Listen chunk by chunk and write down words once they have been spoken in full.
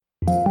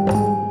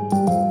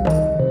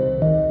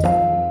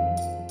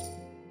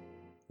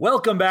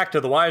Welcome back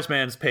to The Wise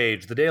Man's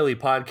Page, the daily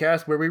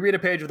podcast where we read a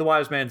page of The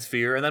Wise Man's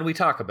Fear and then we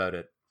talk about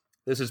it.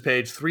 This is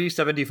page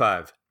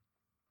 375.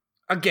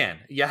 Again,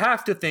 you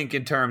have to think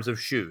in terms of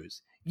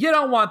shoes. You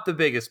don't want the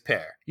biggest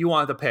pair. You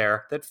want the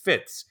pair that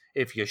fits.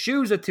 If your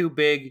shoes are too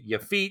big, your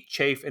feet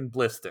chafe and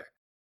blister.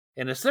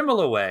 In a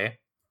similar way,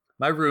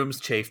 my rooms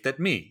chafed at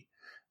me.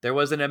 There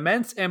was an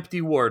immense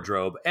empty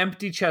wardrobe,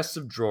 empty chests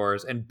of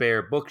drawers, and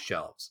bare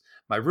bookshelves.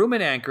 My room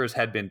in Anchors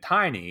had been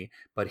tiny,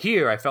 but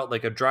here I felt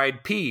like a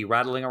dried pea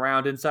rattling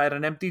around inside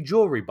an empty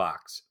jewelry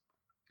box.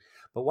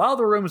 But while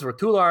the rooms were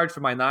too large for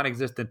my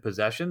non-existent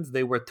possessions,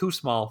 they were too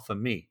small for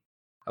me.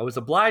 I was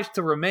obliged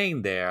to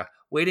remain there,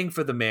 waiting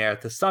for the mayor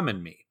to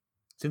summon me.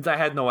 Since I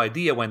had no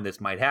idea when this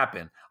might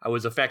happen, I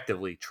was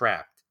effectively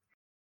trapped.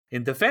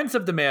 In defense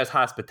of the mayor's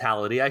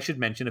hospitality, I should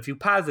mention a few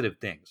positive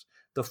things.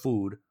 The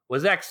food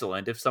was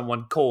excellent if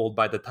somewhat cold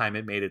by the time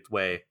it made its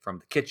way from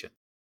the kitchen.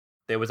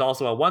 There was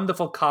also a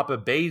wonderful copper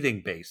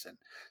bathing basin.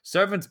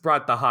 Servants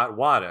brought the hot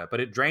water, but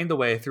it drained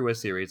away through a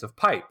series of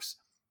pipes.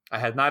 I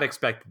had not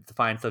expected to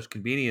find such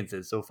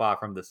conveniences so far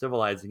from the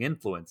civilizing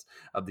influence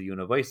of the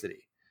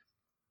university.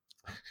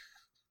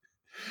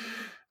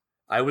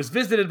 I was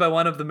visited by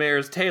one of the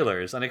mayor's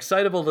tailors, an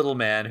excitable little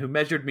man who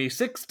measured me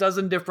 6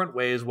 dozen different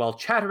ways while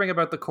chattering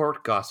about the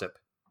court gossip.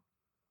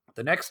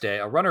 The next day,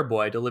 a runner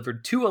boy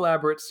delivered 2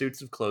 elaborate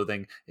suits of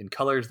clothing in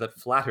colors that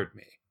flattered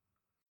me.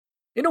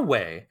 In a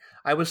way,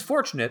 I was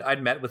fortunate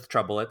I'd met with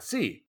trouble at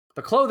sea.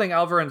 The clothing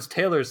Alvaren's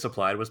tailors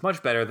supplied was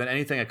much better than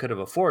anything I could have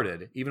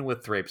afforded, even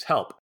with Thrape's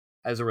help.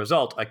 As a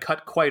result, I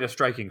cut quite a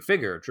striking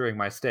figure during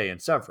my stay in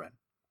Severin.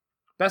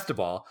 Best of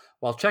all,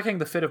 while checking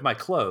the fit of my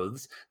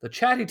clothes, the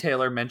chatty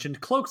tailor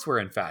mentioned cloaks were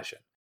in fashion.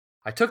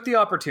 I took the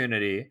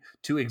opportunity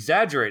to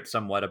exaggerate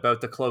somewhat about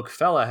the cloak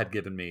Fella had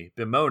given me,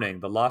 bemoaning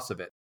the loss of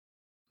it.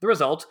 The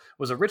result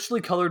was a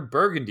richly colored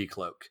burgundy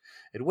cloak.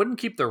 It wouldn't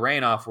keep the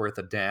rain off worth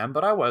a damn,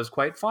 but I was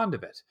quite fond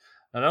of it.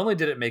 Not only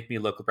did it make me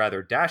look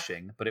rather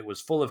dashing, but it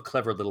was full of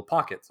clever little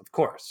pockets, of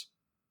course.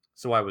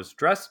 So I was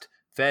dressed,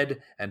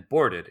 fed, and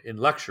boarded in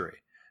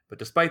luxury. But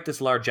despite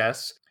this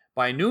largesse,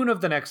 by noon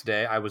of the next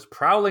day, I was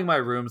prowling my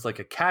rooms like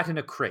a cat in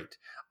a crate.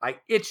 I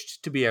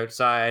itched to be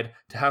outside,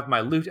 to have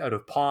my loot out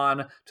of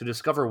pawn, to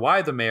discover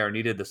why the mayor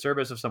needed the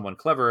service of someone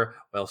clever,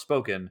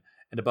 well-spoken,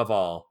 and above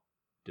all,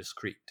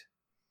 discreet.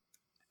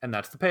 And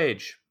that's the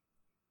page.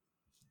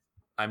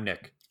 I'm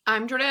Nick.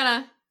 I'm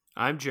Jordana.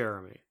 I'm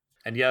Jeremy.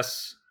 And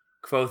yes,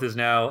 Quoth is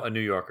now a New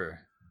Yorker.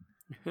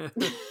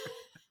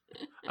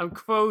 I'm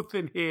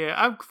quoting here.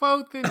 I'm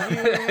quoting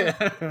here.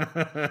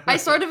 I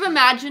sort of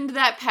imagined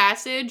that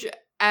passage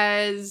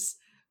as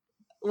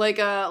like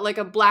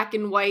a black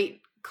and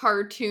white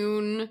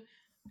cartoon,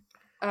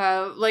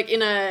 like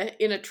in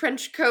a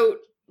trench coat,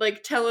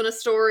 like telling a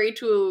story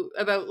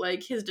about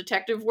like his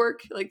detective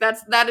work. Like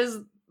that is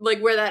like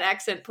where that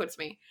accent puts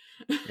me.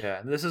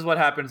 Yeah, this is what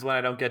happens when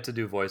I don't get to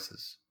do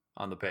voices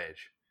on the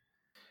page.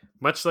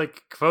 Much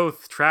like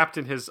Quoth trapped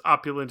in his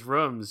opulent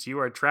rooms, you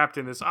are trapped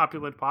in this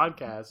opulent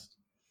podcast.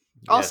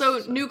 Also,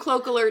 Yes. new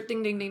cloak alert!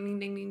 Ding ding ding ding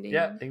ding ding ding.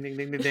 Yeah, ding ding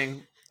ding ding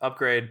ding.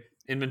 Upgrade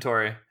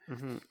inventory.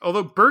 Mm-hmm.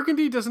 Although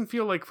burgundy doesn't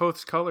feel like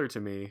Quoth's color to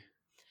me.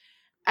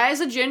 As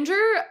a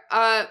ginger,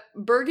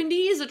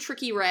 burgundy is a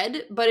tricky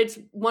red, but it's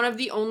one of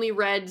the only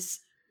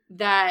reds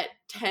that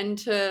tend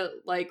to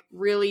like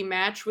really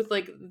match with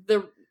like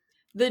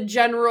the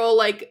general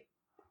like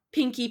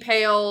pinky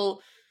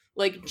pale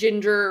like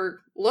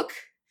ginger look,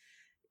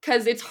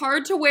 because it's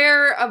hard to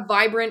wear a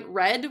vibrant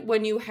red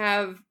when you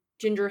have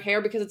ginger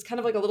hair because it's kind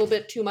of like a little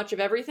bit too much of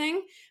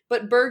everything.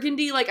 But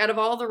burgundy, like out of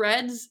all the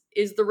reds,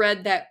 is the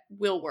red that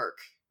will work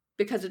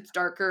because it's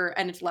darker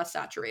and it's less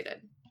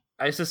saturated.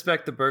 I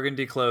suspect the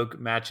burgundy cloak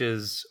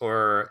matches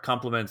or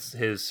complements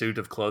his suit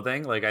of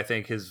clothing. Like, I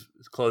think his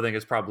clothing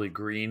is probably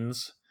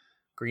greens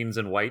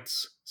and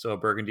whites, so a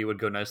burgundy would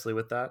go nicely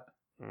with that.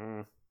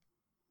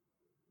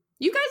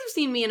 You guys have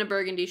seen me in a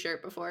burgundy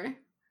shirt before.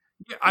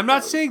 Yeah, I'm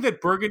not saying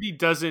that burgundy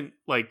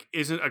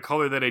isn't a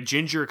color that a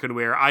ginger could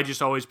wear. I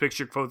just always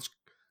picture Quoth's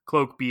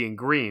cloak being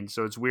green,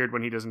 so it's weird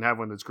when he doesn't have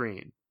one that's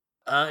green.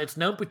 It's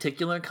no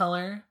particular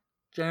color,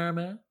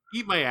 Jeremy.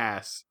 Eat my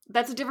ass.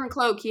 That's a different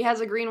cloak. He has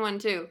a green one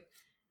too.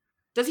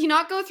 Does he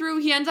not go through?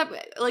 He ends up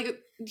like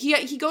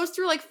he goes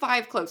through like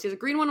 5 cloaks. He has a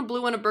green one, a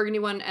blue one, a burgundy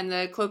one, and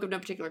the cloak of no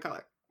particular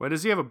color. Why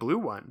does he have a blue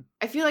one?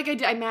 I feel like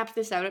I mapped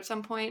this out at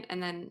some point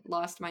and then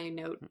lost my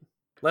note.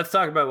 Let's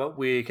talk about what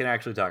we can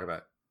actually talk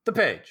about. The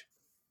page.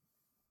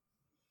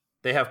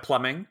 They have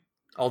plumbing,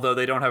 although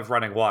they don't have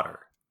running water.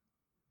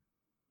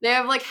 They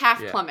have like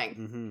half Yeah. plumbing.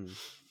 Mm-hmm.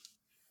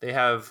 They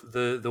have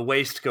the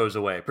waste goes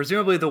away.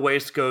 Presumably the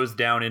waste goes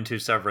down into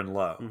Severin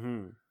Low.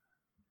 Mm-hmm.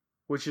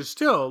 Which is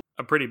still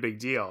a pretty big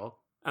deal.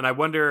 And I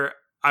wonder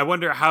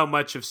how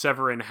much of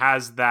Severin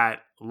has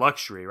that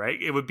luxury, right?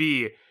 It would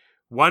be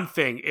one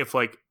thing if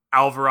like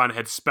Alvaron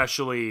had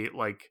specially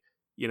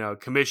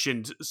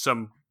commissioned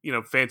some,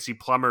 fancy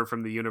plumber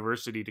from the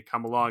university to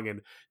come along and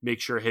make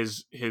sure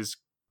his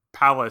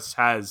palace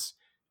has,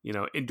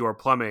 indoor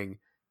plumbing.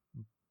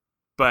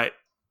 But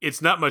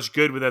it's not much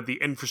good without the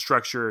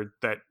infrastructure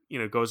that,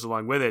 goes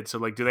along with it. So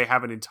like, do they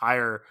have an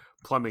entire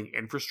plumbing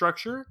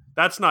infrastructure?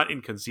 That's not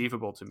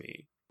inconceivable to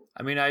me.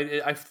 I mean,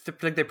 I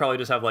think they probably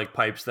just have like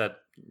pipes that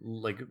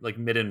like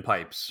midden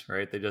pipes,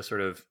 right? They just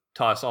sort of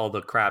toss all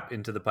the crap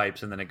into the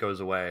pipes and then it goes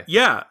away.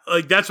 Yeah,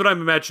 like that's what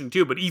I'm imagining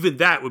too. But even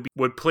that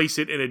would place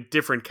it in a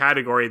different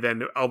category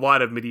than a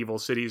lot of medieval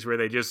cities where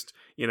they just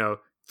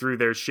threw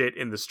their shit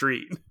in the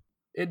street.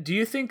 Do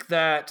you think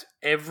that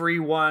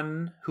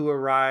everyone who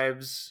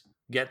arrives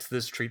gets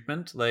this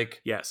treatment?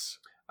 Like, yes.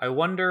 I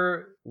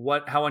wonder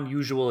how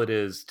unusual it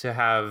is to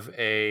have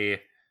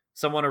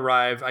someone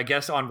arrive, I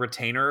guess, on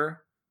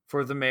retainer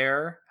for the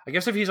mayor. I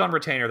guess if he's on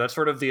retainer, that's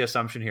sort of the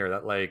assumption here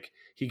that like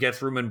he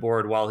gets room and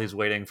board while he's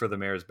waiting for the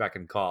mayor's beck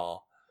and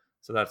call.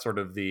 So that's sort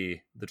of the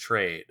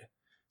trade.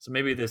 So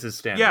maybe this is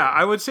standard. Yeah,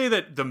 I would say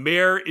that the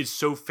mayor is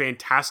so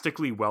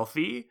fantastically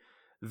wealthy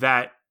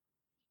that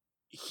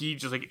he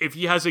just like, if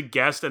he has a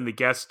guest and the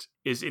guest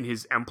is in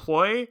his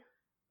employ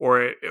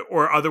or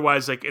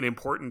otherwise like an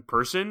important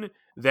person,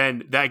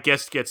 then that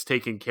guest gets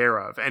taken care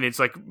of. And it's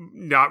like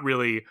not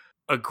really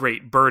a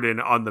great burden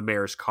on the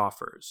mayor's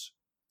coffers.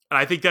 And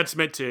I think that's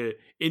meant to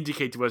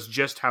indicate to us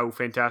just how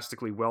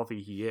fantastically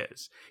wealthy he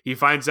is. He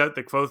finds out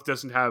that Kvothe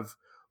doesn't have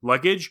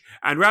luggage,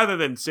 and rather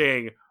than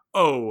saying,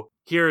 oh,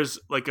 here's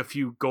like a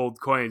few gold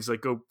coins,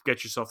 like go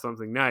get yourself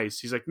something nice,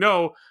 he's like,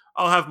 no,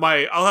 I'll have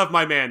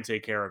my man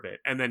take care of it.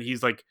 And then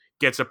he's like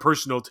gets a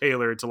personal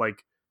tailor to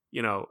like,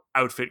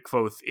 outfit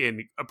Kvothe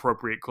in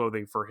appropriate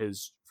clothing for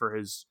his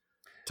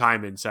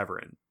time in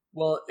Severin.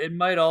 Well, it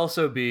might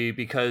also be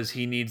because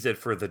he needs it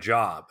for the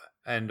job.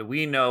 And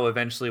we know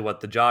eventually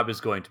what the job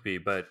is going to be,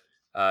 but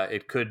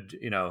it could,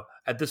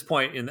 at this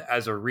point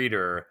as a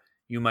reader,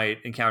 you might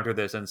encounter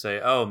this and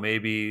say, oh,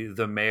 maybe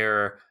the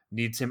mayor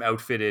needs him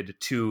outfitted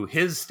to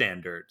his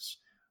standards,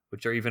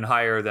 which are even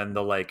higher than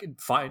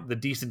the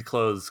decent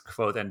clothes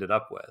Kvothe ended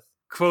up with.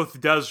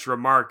 Kvothe does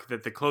remark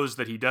that the clothes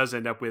that he does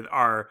end up with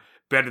are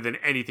better than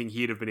anything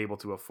he'd have been able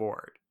to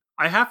afford.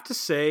 I have to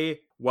say,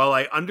 while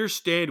I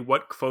understand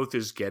what Kvothe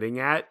is getting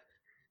at,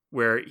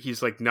 where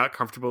he's like not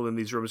comfortable in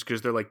these rooms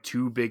because they're like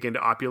too big and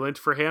opulent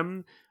for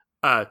him,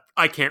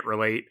 I can't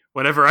relate.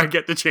 Whenever I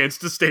get the chance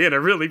to stay in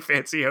a really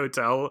fancy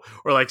hotel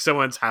or like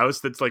someone's house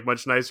that's like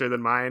much nicer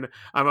than mine,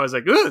 I'm always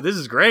like, ooh, this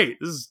is great.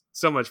 This is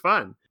so much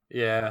fun.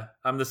 Yeah,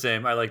 I'm the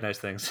same. I like nice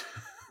things.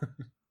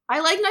 I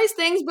like nice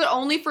things, but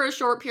only for a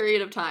short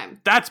period of time.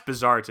 That's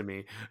bizarre to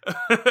me.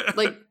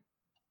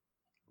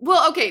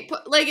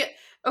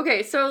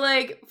 Okay, so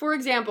like, for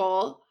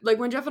example, like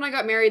when Jeff and I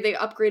got married, they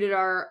upgraded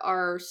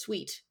our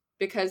suite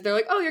because they're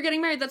like, oh, you're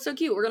getting married. That's so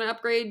cute. We're going to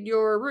upgrade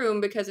your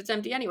room because it's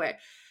empty anyway.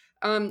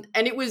 And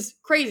it was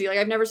crazy. Like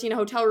I've never seen a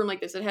hotel room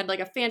like this. It had like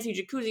a fancy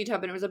jacuzzi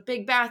tub and it was a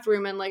big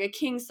bathroom and like a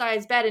king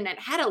size bed and it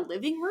had a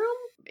living room.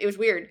 It was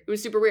weird. It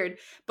was super weird.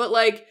 But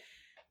like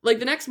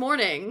the next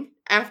morning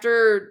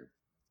after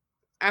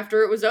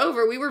it was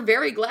over, we were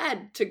very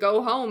glad to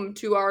go home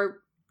to our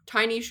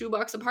tiny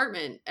shoebox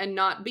apartment and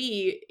not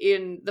be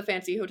in the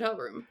fancy hotel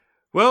room.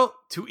 Well,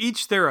 to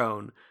each their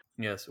own.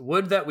 Yes.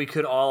 Would that we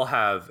could all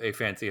have a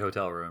fancy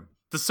hotel room.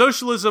 The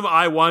socialism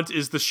I want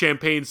is the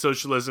champagne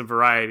socialism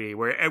variety,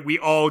 where we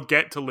all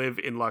get to live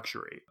in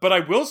luxury. But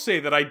I will say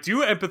that I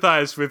do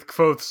empathize with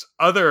Kvothe's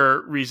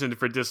other reason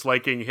for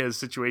disliking his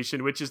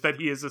situation, which is that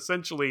he is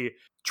essentially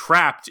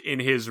trapped in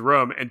his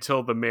room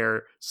until the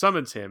mayor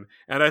summons him.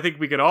 And I think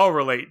we can all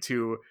relate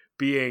to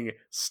being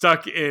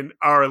stuck in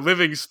our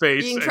living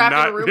space and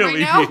not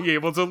really being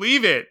able to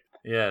leave it.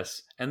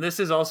 Yes. And this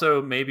is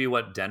also maybe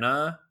what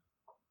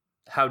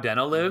how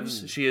Denna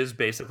lives. She is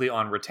basically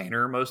on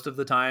retainer most of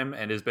the time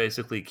and is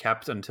basically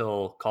kept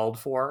until called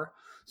for.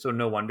 So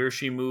no wonder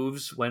she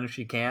moves when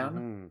she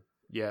can.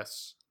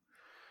 Yes,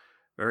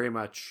 very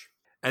much.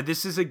 And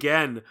this is,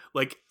 again,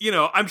 like,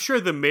 I'm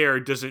sure the mayor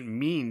doesn't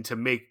mean to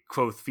make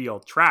Kvothe feel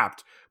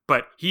trapped,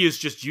 but he is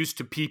just used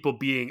to people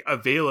being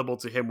available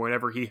to him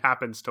whenever he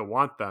happens to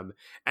want them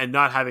and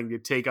not having to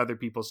take other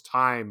people's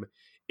time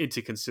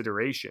into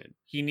consideration.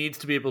 He needs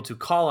to be able to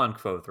call on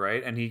Kvothe,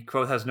 right? And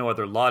Kvothe has no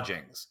other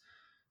lodgings.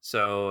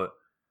 So,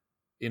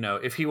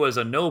 if he was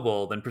a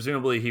noble, then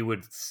presumably he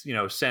would,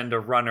 send a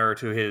runner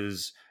to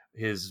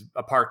his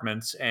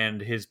apartments and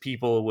his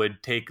people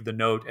would take the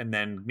note and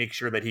then make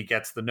sure that he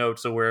gets the note.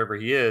 So wherever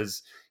he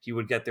is, he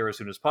would get there as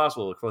soon as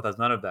possible. Kvothe has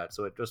none of that.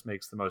 So it just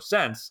makes the most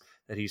sense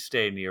that he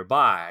stay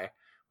nearby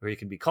where he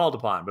can be called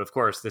upon. But of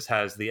course, this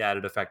has the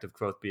added effect of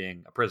Kvothe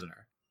being a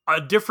prisoner. A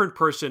different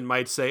person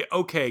might say,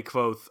 okay,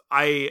 Kvothe,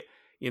 I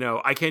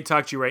can't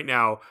talk to you right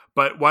now,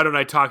 but why don't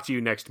I talk to you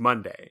next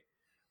Monday?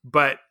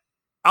 But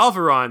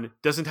Alvaron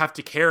doesn't have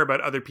to care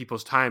about other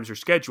people's times or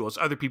schedules.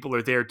 Other people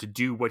are there to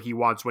do what he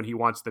wants when he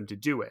wants them to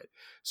do it.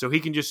 So he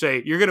can just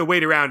say, you're going to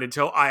wait around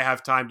until I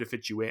have time to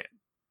fit you in.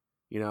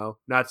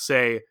 Not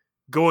say,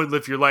 go and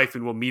live your life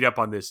and we'll meet up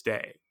on this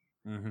day.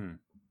 Mm-hmm.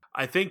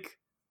 I think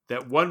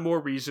that one more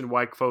reason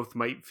why Kvothe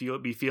might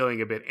be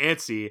feeling a bit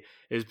antsy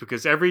is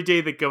because every day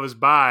that goes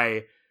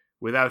by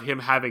without him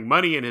having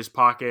money in his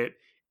pocket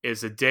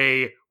is a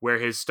day where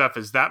his stuff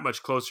is that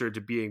much closer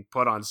to being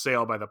put on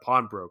sale by the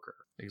pawnbroker.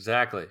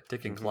 Exactly.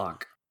 Ticking Mhm.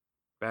 clock.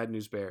 Bad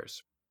News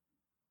Bears.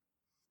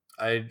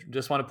 I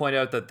just want to point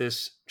out that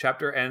this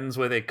chapter ends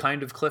with a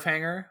kind of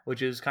cliffhanger,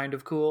 which is kind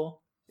of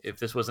cool. If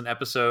this was an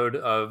episode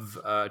of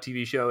a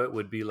TV show, it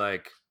would be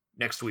like,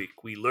 next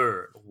week we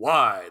learn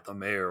why the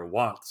mayor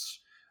wants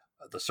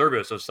the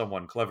service of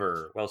someone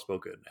clever,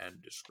 well-spoken,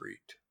 and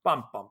discreet.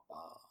 Bum, bum, bum.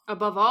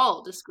 Above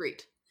all,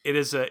 discreet. It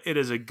is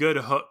a good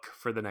hook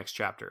for the next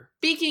chapter.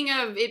 Speaking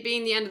of it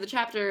being the end of the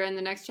chapter and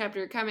the next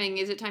chapter coming,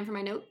 is it time for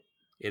my note?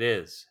 It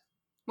is.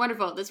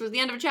 Wonderful. This was the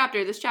end of a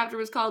chapter. This chapter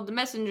was called The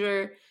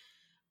Messenger.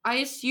 I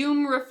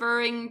assume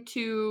referring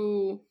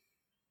to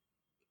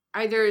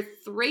either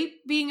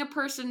Thrape being a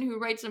person who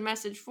writes a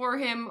message for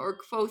him, or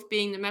Kvothe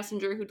being the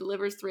messenger who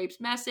delivers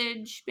Thrape's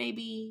message,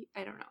 maybe?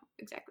 I don't know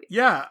exactly.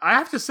 Yeah, I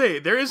have to say,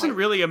 there isn't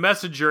really a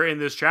messenger in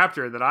this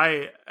chapter that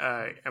I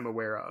am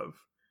aware of.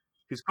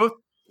 Because both,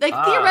 Like,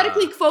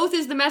 theoretically, Kvothe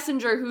is the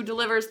messenger who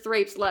delivers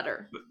Thrape's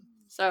letter.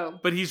 So,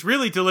 but he's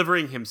really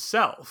delivering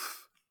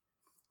himself.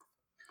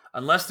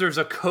 Unless there's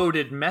a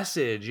coded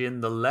message in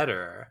the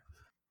letter.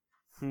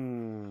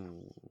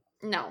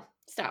 no.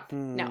 Stop.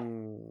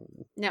 No.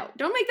 No.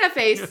 Don't make that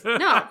face.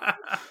 No.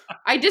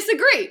 I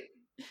disagree.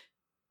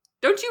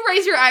 Don't you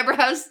raise your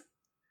eyebrows.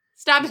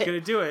 Stop He's it. going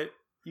to do it.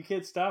 You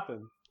can't stop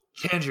him.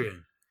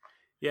 Chandrian.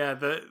 Yeah,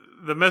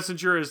 the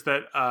messenger is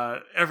that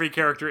every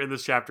character in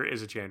this chapter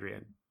is a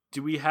Chandrian.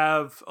 Do we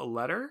have a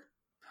letter?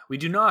 We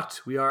do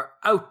not. We are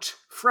out.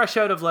 Fresh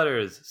out of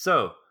letters.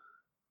 So,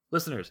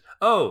 listeners.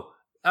 Oh,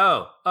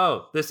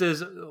 this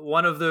is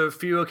one of the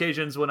few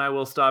occasions when I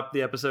will stop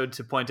the episode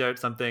to point out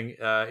something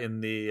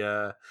in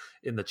the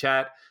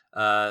chat.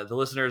 The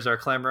listeners are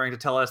clamoring to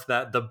tell us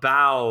that the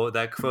bow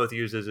that Kvothe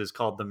uses is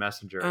called the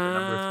messenger, the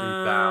number 3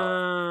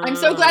 bow. I'm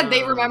so glad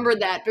they remembered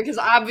that, because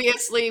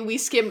obviously we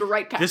skimmed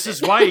right past This it.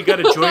 is why you got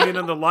to join in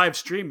on the live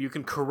stream. You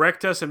can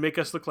correct us and make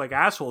us look like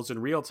assholes in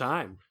real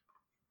time.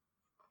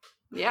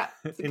 Yeah.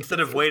 Instead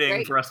of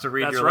waiting for us to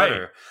read That's your right.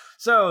 letter.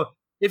 So,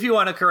 if you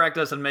want to correct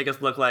us and make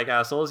us look like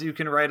assholes, you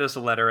can write us a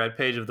letter at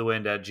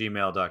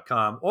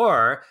pageofthewind@gmail.com,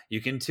 or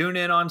you can tune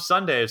in on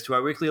Sundays to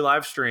our weekly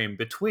live stream.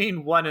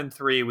 Between 1 and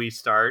 3 we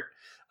start,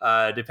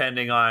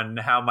 depending on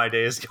how my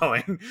day is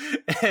going.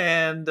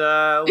 And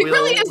It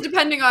really is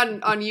depending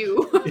on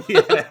you.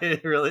 Yeah,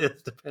 it really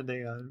is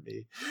depending on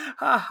me.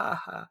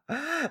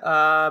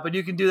 But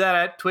you can do that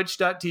at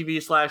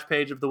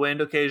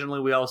twitch.tv/pageofthewind. Occasionally,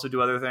 we also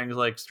do other things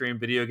like stream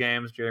video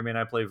games. Jeremy and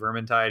I play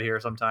Vermintide here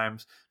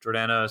sometimes.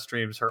 Jordana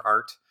streams her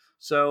art.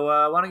 So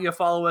why don't you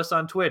follow us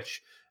on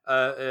Twitch?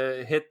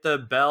 Hit the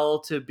bell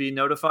to be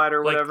notified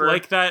or whatever.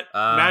 Like that,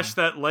 mash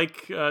that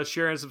like,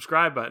 share, and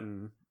subscribe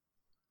button.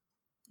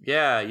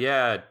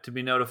 Yeah, to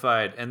be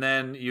notified. And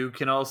then you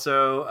can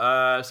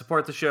also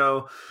support the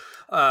show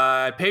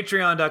at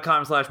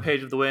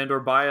patreon.com/pageofthewind, or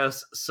buy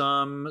us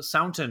some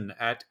Sountain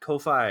at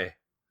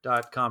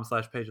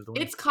ko-fi.com/pageofthewind.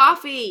 It's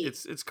coffee.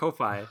 It's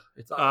Ko-Fi.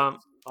 It's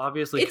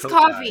obviously It's Ko-fi.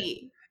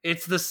 coffee.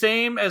 It's the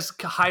same as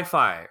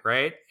hi-fi,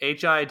 right?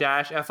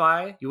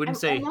 hi-fi. You wouldn't I'm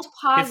say almost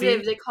positive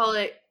Hiffy? they call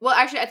it. Well,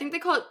 actually, I think they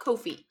call it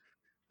Kofi,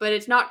 but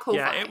it's not Kofi.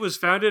 Yeah, it was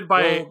founded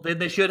by... Well, then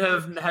they should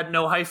have had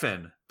no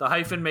hyphen. The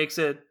hyphen makes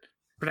it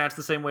pronounced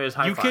the same way as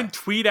hi-fi. You can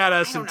tweet at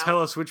us I and don't tell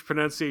know. us which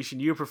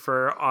pronunciation you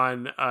prefer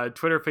on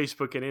Twitter,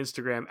 Facebook, and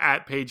Instagram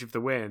at Page of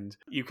the Wind.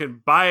 You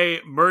can buy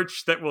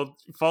merch that will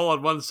fall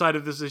on one side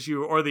of this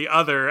issue or the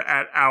other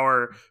at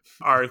our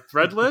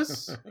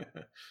Threadless.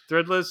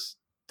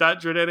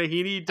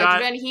 Threadless.jordanahini.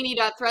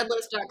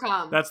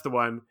 JordanHeaney.threadless.com. That's the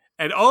one.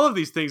 And all of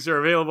these things are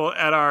available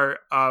at our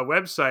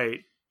website,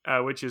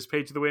 which is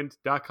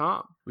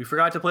pageofthewind.com. We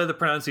forgot to play the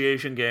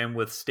pronunciation game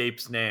with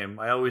Stape's name.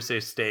 I always say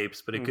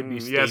Stapes, but it could be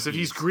Stapes. Yes, if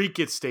he's Greek,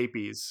 it's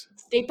Stapes.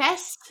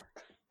 Stapes?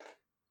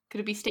 Could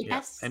it be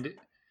Stapes? Yeah.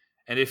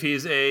 And if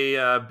he's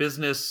a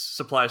business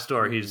supply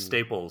store, he's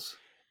Staples.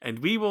 And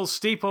we will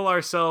staple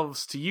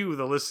ourselves to you,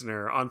 the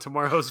listener, on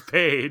tomorrow's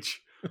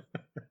page.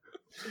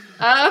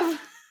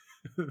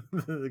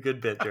 Good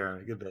bit,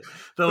 Jeremy. Good bit.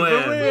 The The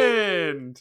win. wind.